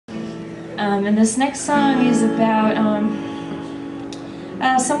And this next song is about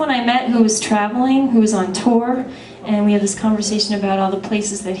someone I met who was traveling, who was on tour, and we had this conversation about all the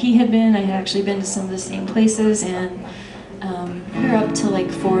places that he had been. I had actually been to some of the same places, and we were up till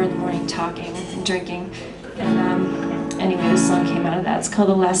like 4 in the morning talking and drinking. And anyway, this song came out of that. It's called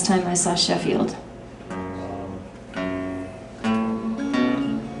The Last Time I Saw Sheffield.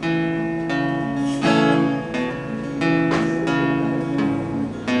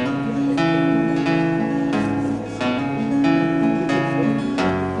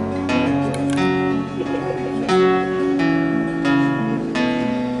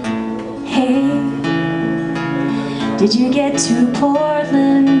 Did you get to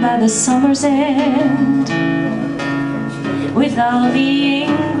Portland by the summer's end, with all the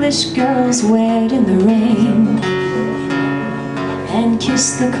English girls wet in the rain, and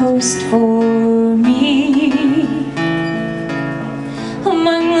kiss the coast for me,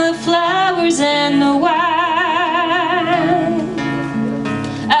 among the flowers and the wine,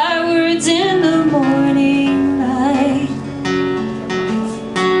 our words in the morning light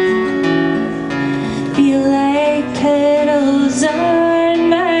feel like petals on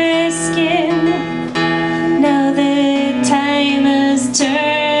my skin, now that time has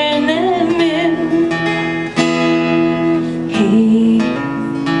turned them in. Hey,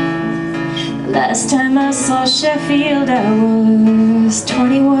 the last time I saw Sheffield I was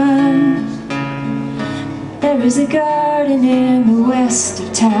 21. There is a garden in the west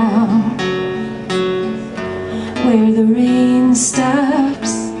of town where the rain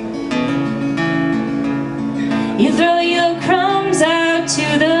stops. You throw your crumbs out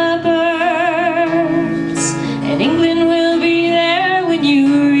to the birds, and England will be there when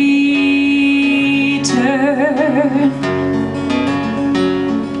you return.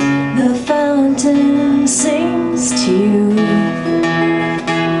 The fountain sings to you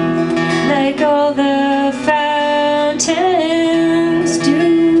like all the fountains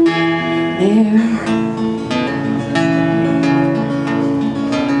do there.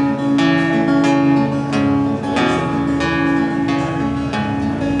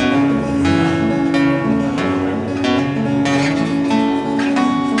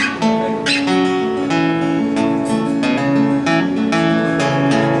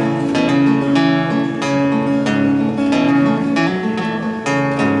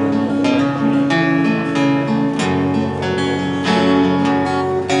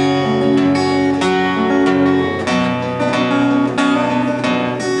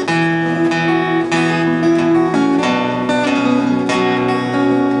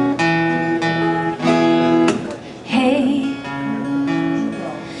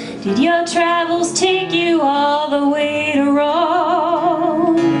 Did your travels take you all the way to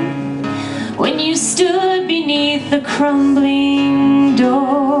Rome, when you stood beneath the crumbling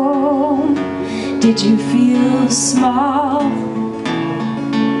dome? Did you feel small?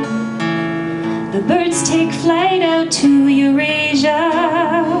 The birds take flight out to Eurasia.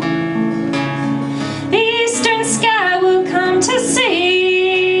 The eastern sky will come to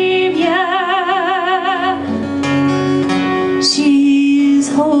save ya. She's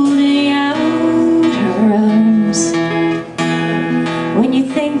holding out her arms when you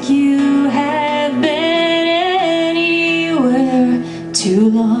think you have been anywhere too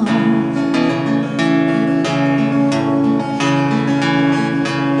long.